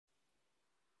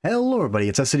Hello everybody,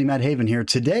 it's SCD Matt Haven here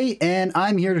today, and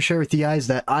I'm here to share with you guys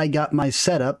that I got my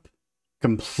setup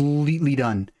completely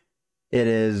done. It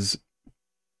is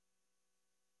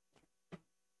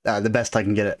the best I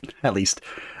can get it, at least.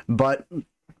 But,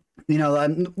 you know,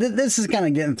 this is kind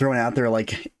of getting thrown out there,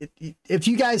 like, if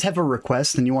you guys have a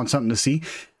request and you want something to see,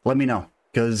 let me know.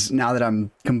 Because now that I'm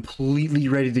completely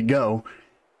ready to go,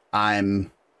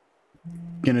 I'm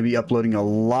going to be uploading a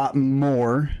lot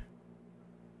more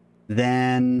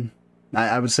than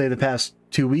I would say the past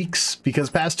 2 weeks, because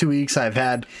past 2 weeks I've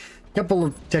had a couple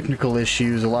of technical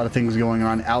issues, a lot of things going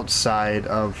on outside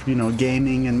of, you know,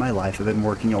 gaming in my life. I've been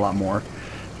working a lot more,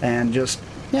 and just,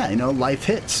 yeah, you know, life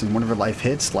hits, and whenever life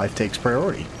hits, life takes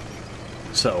priority.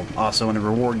 So also whenever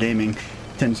wargaming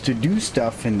tends to do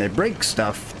stuff and they break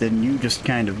stuff, then you just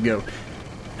kind of go,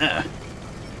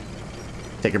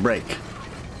 take a break.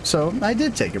 So I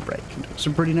did take a break. It was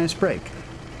a pretty nice break.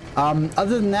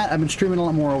 Other than that, I've been streaming a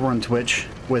lot more over on Twitch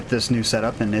with this new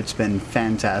setup, and it's been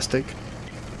fantastic.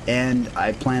 And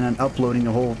I plan on uploading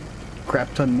a whole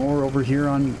crap ton more over here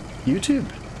on YouTube.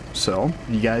 So,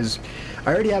 you guys,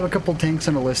 I already have a couple tanks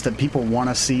on a list that people want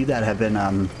to see that have been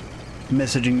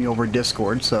messaging me over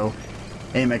Discord. So,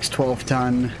 AMX 12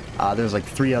 ton, there's like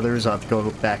 3 others. I'll have to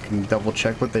go back and double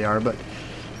check what they are, but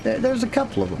there's a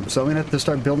couple of them. So I'm going to have to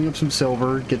start building up some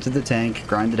silver, get to the tank,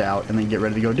 grind it out, and then get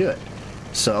ready to go do it.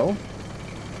 So,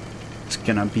 it's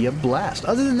gonna be a blast.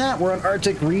 Other than that, we're on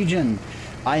Arctic region.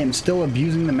 I am still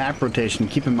abusing the map rotation.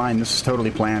 Keep in mind, this is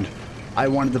totally planned. I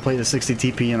wanted to play the 60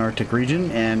 TP in Arctic region,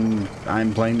 and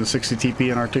I'm playing the 60 TP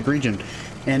in Arctic region.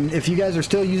 And if you guys are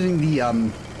still using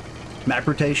the map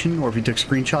rotation, or if you took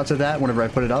screenshots of that whenever I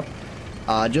put it up,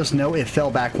 just know it fell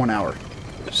back 1 hour.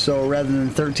 So rather than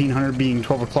 1300 being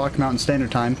 12 o'clock Mountain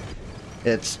Standard Time,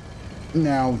 it's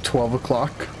now 12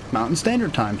 o'clock Mountain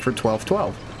Standard Time for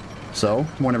 12/12. So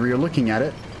whenever you're looking at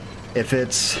it, if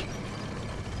it's,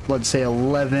 let's say,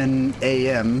 11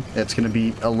 a.m., it's going to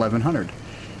be 1100.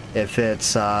 If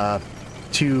it's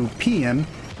 2 p.m.,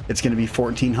 it's going to be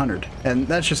 1400. And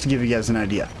that's just to give you guys an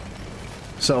idea.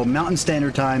 So Mountain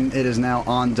Standard Time, it is now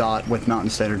on dot with Mountain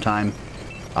Standard Time.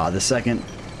 The second,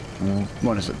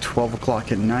 what is it, 12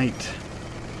 o'clock at night?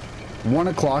 1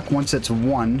 o'clock, once it's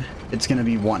 1, it's going to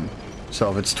be 1. So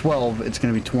if it's 12, it's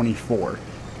going to be 24.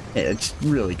 It's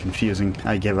really confusing.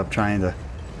 I gave up trying to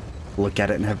look at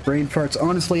it and have brain farts.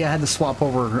 Honestly, I had to swap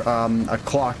over a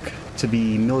clock to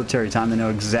be military time to know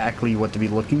exactly what to be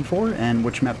looking for and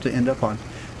which map to end up on.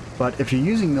 But if you're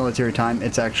using military time,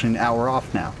 it's actually an hour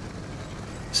off now.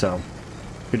 So,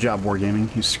 good job,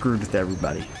 Wargaming. You screwed with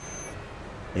everybody.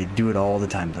 They do it all the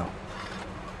time, though.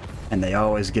 And they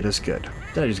always get us good.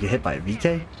 Did I just get hit by a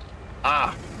VK?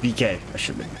 Ah, VK. I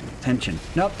should have been paying attention.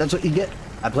 Nope, that's what you get.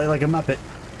 I play like a Muppet.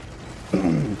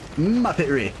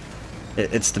 Muppetry.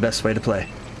 It's the best way to play.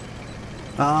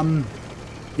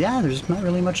 Yeah, there's not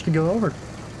really much to go over.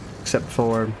 Except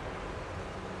for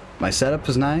my setup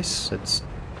is nice. It's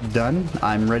done.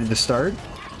 I'm ready to start.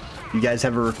 If you guys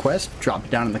have a request, drop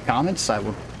it down in the comments. I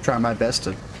will try my best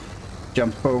to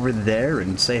jump over there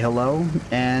and say hello.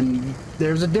 And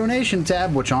there's a donation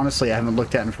tab, which honestly I haven't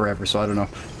looked at in forever, so I don't know.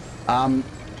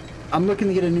 I'm looking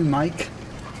to get a new mic.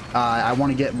 I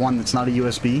want to get one that's not a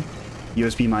USB.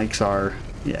 USB mics are,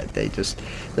 yeah,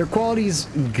 their quality's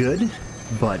good,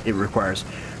 but it requires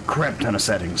crap ton of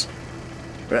settings.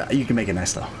 You can make it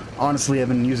nice though. Honestly, I've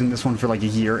been using this one for like a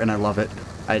year and I love it.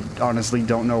 I honestly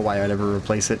don't know why I'd ever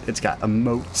replace it. It's got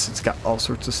emotes, it's got all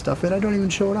sorts of stuff, and I don't even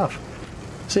show it off.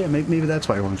 So yeah, maybe that's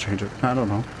why I want to change it. I don't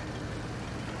know.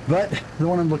 But the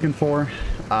one I'm looking for,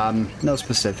 no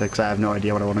specifics. I have no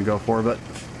idea what I want to go for, but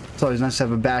it's always nice to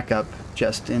have a backup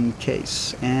just in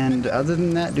case. And other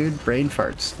than that, dude, brain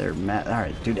farts. They're mad. All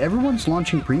right, dude, everyone's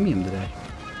launching premium today.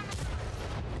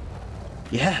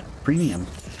 Yeah, premium.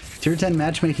 Tier 10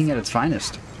 matchmaking at its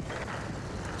finest.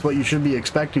 It's what you should be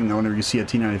expecting, though, whenever you see a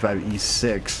T95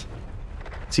 E6.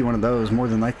 See one of those, more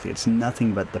than likely, it's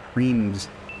nothing but the preems.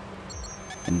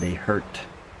 And they hurt.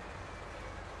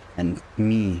 And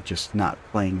me just not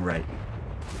playing right.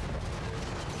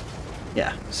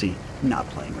 Yeah, see, not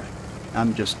playing right.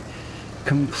 I'm just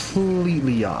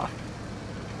completely off.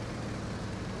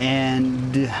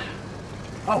 And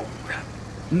oh crap,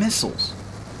 missiles.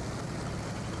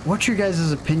 What's your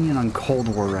guys' opinion on Cold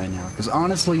War right now? Because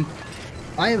honestly,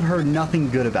 I have heard nothing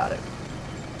good about it.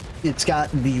 It's got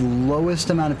the lowest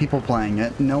amount of people playing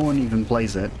it. No one even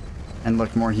plays it. And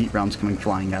look, more heat rounds coming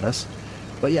flying at us.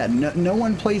 But yeah, no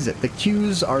one plays it. The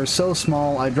queues are so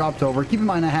small. I dropped over. Keep in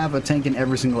mind, I have a tank in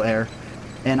every single air.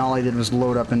 And all I did was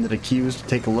load up into the queues to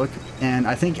take a look. And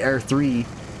I think Air 3,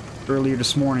 earlier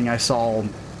this morning, I saw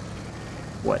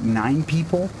what, 9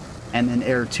 people, and then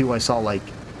Air 2 I saw like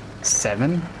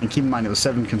 7, and keep in mind it was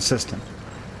 7 consistent.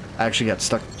 I actually got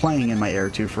stuck playing in my Air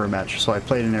 2 for a match, so I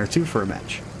played in Air 2 for a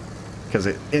match because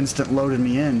it instant loaded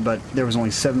me in, but there was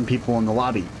only 7 people in the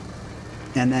lobby.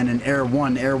 And then in Air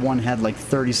 1 had like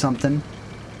 30 something,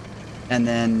 and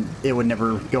then it would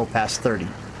never go past 30.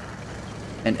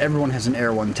 And everyone has an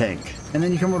Air 1 tank. And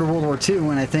then you come over to World War II,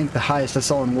 and I think the highest I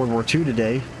saw in World War II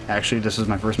today, actually this is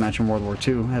my first match in World War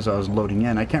II as I was loading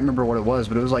in. I can't remember what it was,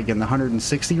 but it was like in the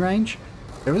 160 range.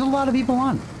 There was a lot of people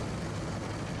on.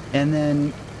 And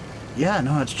then, yeah,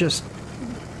 no, it's just,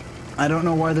 I don't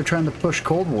know why they're trying to push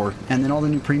Cold War. And then all the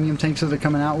new premium tanks that they're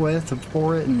coming out with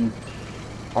for it. And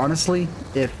honestly,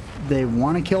 if they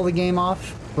want to kill the game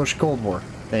off, push Cold War.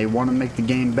 They want to make the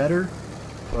game better,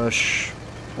 push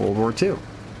World War II.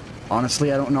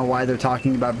 Honestly, I don't know why they're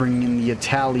talking about bringing in the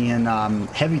Italian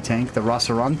heavy tank, the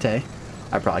Rosserante.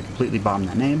 I probably completely bombed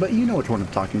that name, but you know which one I'm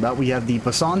talking about. We have the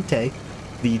Passante,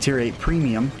 the Tier 8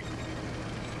 Premium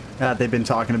that they've been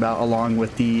talking about, along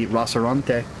with the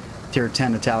Rosserante, Tier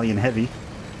 10 Italian Heavy.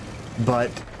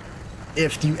 But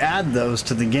if you add those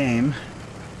to the game,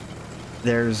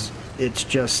 it's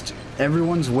just,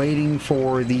 everyone's waiting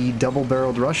for the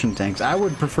double-barreled Russian tanks. I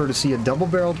would prefer to see a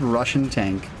double-barreled Russian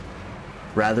tank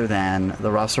rather than the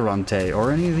Rosserante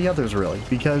or any of the others, really,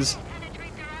 because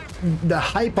the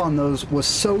hype on those was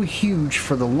so huge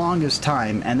for the longest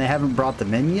time, and they haven't brought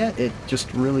them in yet. It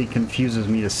just really confuses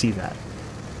me to see that.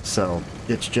 So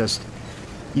it's just,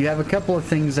 you have a couple of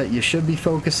things that you should be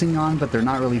focusing on, but they're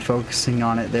not really focusing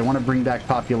on it. They want to bring back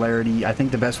popularity. I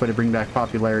think the best way to bring back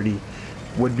popularity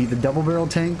would be the double barrel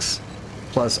tanks.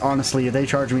 Plus, honestly, if they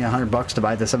charge me $100 to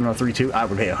buy the 7032, I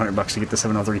would pay $100 to get the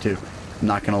 7032. I'm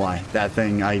not gonna lie. That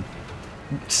thing, I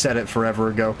said it forever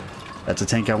ago. That's a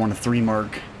tank I want to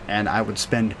 3-mark, and I would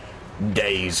spend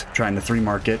days trying to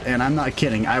 3-mark it. And I'm not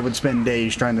kidding. I would spend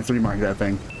days trying to 3-mark that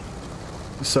thing.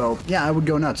 So, yeah, I would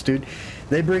go nuts, dude.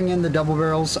 They bring in the double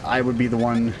barrels, I would be the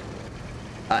one...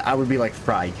 I would be like,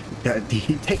 Fry,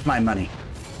 take my money.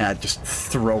 And I'd just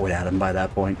throw it at him by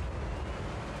that point.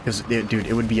 Because, dude,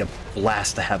 it would be a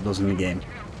blast to have those in the game.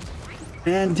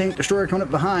 And Tank Destroyer coming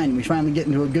up behind. We finally get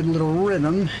into a good little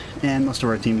rhythm, and most of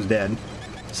our team's dead.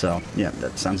 So, yeah,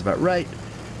 that sounds about right.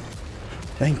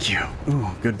 Thank you.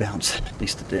 Ooh, good bounce. At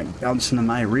least it didn't bounce into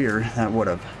my rear. That would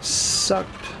have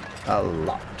sucked a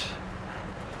lot.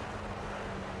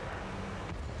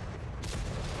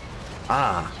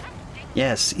 Ah,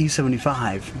 yes,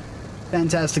 E75.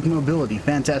 Fantastic mobility,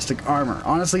 fantastic armor.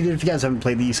 Honestly, dude, if you guys haven't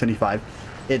played the E75,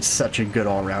 it's such a good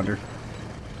all-rounder.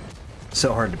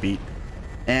 So hard to beat.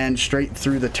 And straight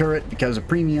through the turret because of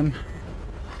premium.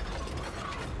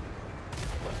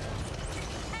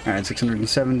 Alright,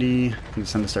 670.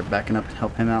 He's going to start backing up and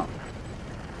help him out.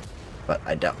 But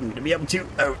I doubt him to be able to.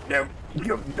 Oh, no.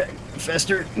 Go back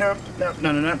faster. No, no,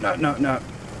 no, no, no, no, no.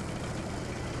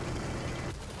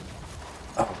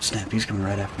 Oh, snap. He's coming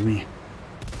right after me.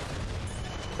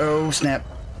 Oh, snap.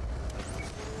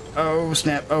 Oh,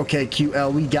 snap. Okay,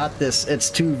 QL, we got this. It's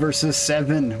 2 versus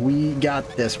 7. We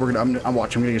got this. We're gonna, I'm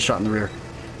watching. I'm gonna get shot in the rear.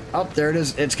 Oh, there it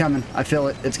is. It's coming. I feel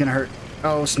it. It's gonna hurt.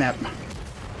 Oh, snap.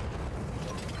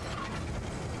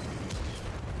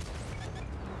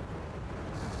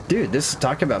 Dude, this is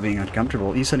talking about being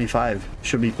uncomfortable. E75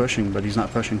 should be pushing, but he's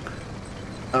not pushing.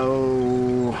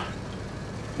 Oh.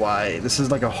 Why? This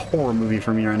is like a horror movie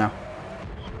for me right now.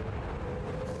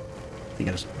 I think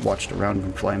I just watched a round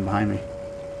him flying behind me.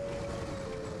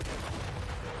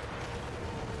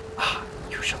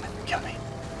 You shall never kill me.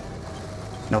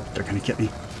 Nope, they're gonna get me.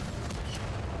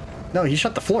 No, he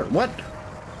shot the floor. What?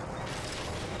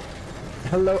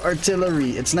 Hello,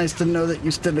 artillery. It's nice to know that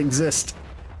you still exist.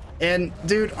 And,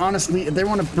 dude, honestly, if they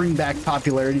want to bring back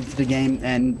popularity to the game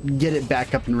and get it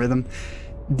back up in rhythm,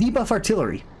 debuff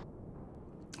artillery.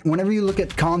 Whenever you look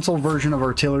at console version of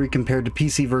artillery compared to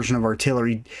PC version of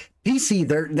artillery, PC,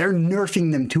 they're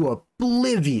nerfing them to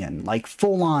oblivion, like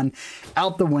full on,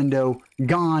 out the window,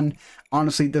 gone.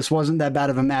 Honestly, this wasn't that bad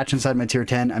of a match inside my tier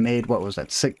 10. I made, what was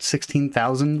that,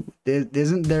 16,000?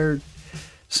 Isn't there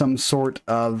some sort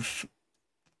of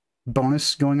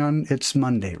bonus going on? It's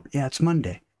Monday. Yeah, it's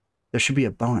Monday. There should be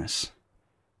a bonus.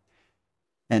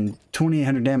 And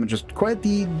 2,800 damage is quite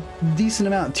the decent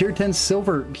amount. Tier 10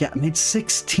 silver, yeah, I made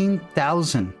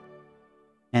 16,000.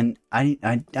 And I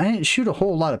didn't shoot a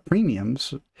whole lot of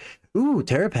premiums. Ooh,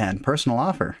 Terrapan, personal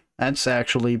offer. That's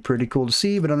actually pretty cool to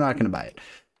see, but I'm not going to buy it.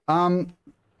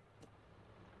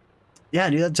 Yeah,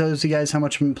 dude, that tells you guys how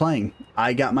much I've been playing.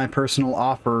 I got my personal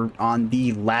offer on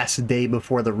the last day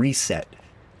before the reset.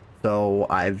 So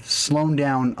I've slowed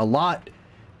down a lot.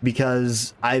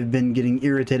 because I've been getting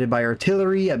irritated by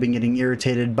artillery. I've been getting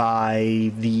irritated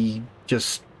by the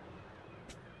just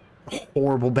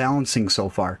horrible balancing so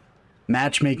far.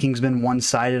 Matchmaking's been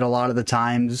one-sided a lot of the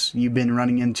times. You've been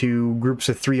running into groups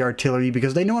of 3 artillery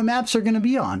because they know what maps they're going to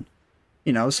be on.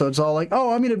 You know, so it's all like,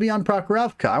 oh, I'm going to be on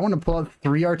Prokhorovka. I want to pull out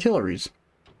 3 artilleries.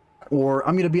 Or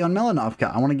I'm going to be on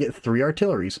Melanovka. I want to get 3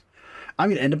 artilleries. I'm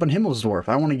going to end up on Himmelsdorf.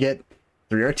 I want to get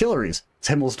 3 artilleries. It's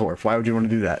Himmelsdorf. Why would you want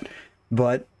to do that?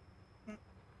 But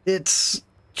it's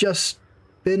just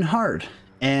been hard.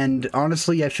 And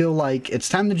honestly, I feel like it's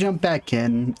time to jump back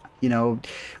in. You know,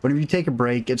 whenever you take a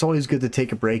break, it's always good to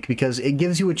take a break because it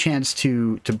gives you a chance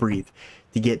to breathe,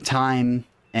 to get time,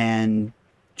 and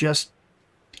just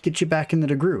get you back into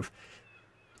the groove.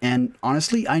 And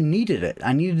honestly, I needed it.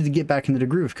 I needed to get back into the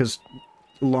groove because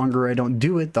the longer I don't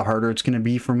do it, the harder it's going to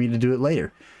be for me to do it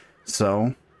later.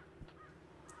 So,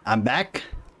 I'm back.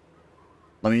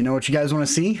 Let me know what you guys want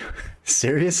to see.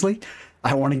 Seriously,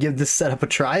 I want to give this setup a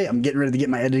try. I'm getting ready to get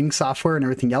my editing software and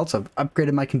everything else. I've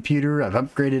upgraded my computer. I've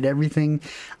upgraded everything.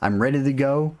 I'm ready to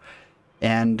go.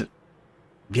 And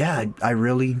yeah, I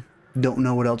really don't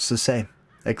know what else to say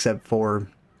except for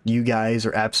you guys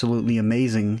are absolutely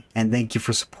amazing. And thank you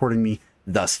for supporting me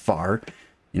thus far.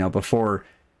 You know, before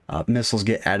missiles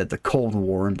get added to Cold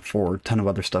War and before a ton of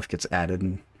other stuff gets added.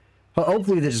 And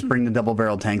hopefully they just bring the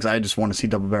double-barrel tanks. I just want to see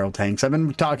double-barrel tanks. I've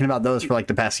been talking about those for like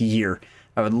the past year.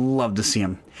 I would love to see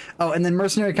them. Oh, and then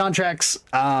mercenary contracts.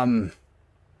 I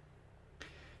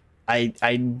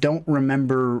don't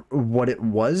remember what it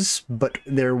was, but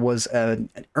there was an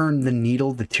Earn the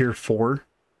Needle, the tier 4.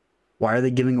 Why are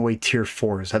they giving away tier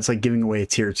 4s? That's like giving away a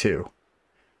tier 2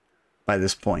 by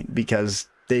this point, because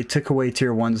they took away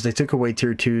tier 1s, they took away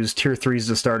tier 2s, tier 3 is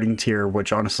the starting tier,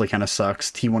 which honestly kind of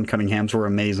sucks. T1 Cunninghams were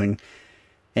amazing.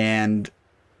 And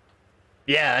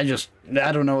yeah, I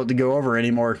don't know what to go over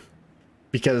anymore,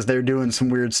 because they're doing some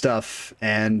weird stuff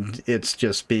and it's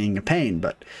just being a pain.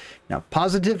 But now,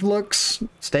 positive looks,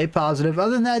 stay positive.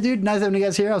 Other than that, dude, nice having you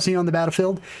guys here. I'll see you on the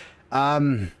battlefield.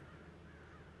 I'm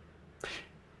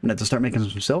gonna have to start making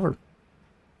some silver.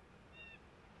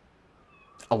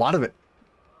 A lot of it.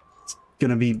 It's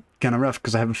gonna be kind of rough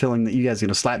because I have a feeling that you guys are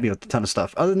gonna slap me with a ton of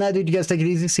stuff. Other than that, dude, you guys take it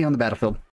easy. See you on the battlefield.